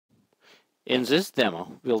In this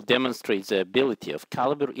demo, we'll demonstrate the ability of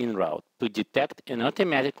Calibre InRoute to detect and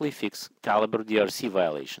automatically fix Calibre DRC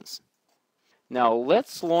violations. Now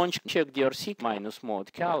let's launch check DRC minus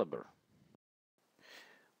mode Calibre.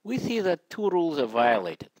 We see that two rules are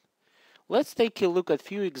violated. Let's take a look at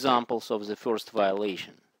few examples of the first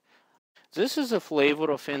violation. This is a flavor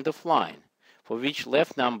of end of line, for which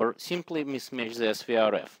left number simply mismatches the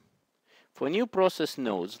SVRF. For new process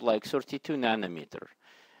nodes like 32 nanometer,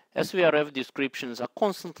 SVRF descriptions are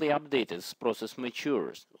constantly updated as process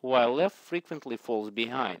matures, while left frequently falls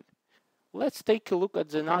behind. Let's take a look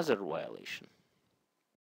at another violation.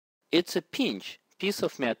 It's a piece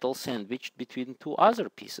of metal sandwiched between two other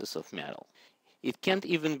pieces of metal. It can't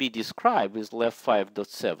even be described with left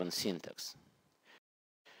 5.7 syntax.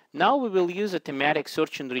 Now we will use a thematic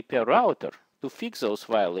search and repair router to fix those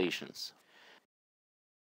violations.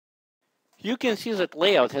 You can see that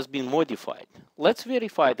layout has been modified. Let's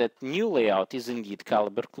verify that new layout is indeed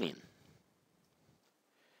Calibre clean.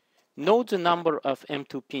 Note the number of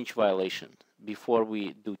M2 pinch violations before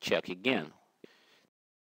we do check again.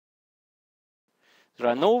 There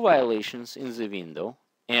are no violations in the window,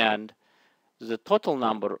 and the total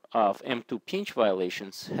number of M2 pinch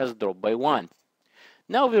violations has dropped by 1.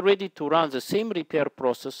 Now we're ready to run the same repair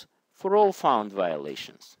process for all found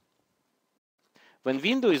violations. When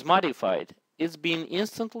window is modified, it's being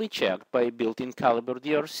instantly checked by built-in Calibre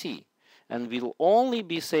DRC and will only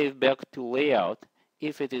be saved back to layout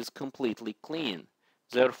if it is completely clean.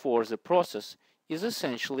 Therefore, the process is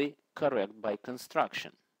essentially correct by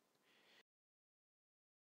construction.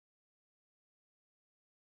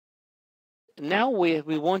 Now we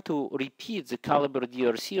want to repeat the Calibre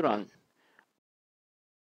DRC run.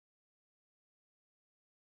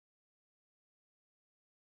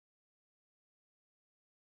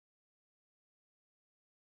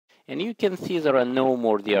 And you can see there are no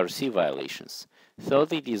more DRC violations, so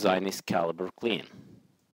the design is Calibre clean.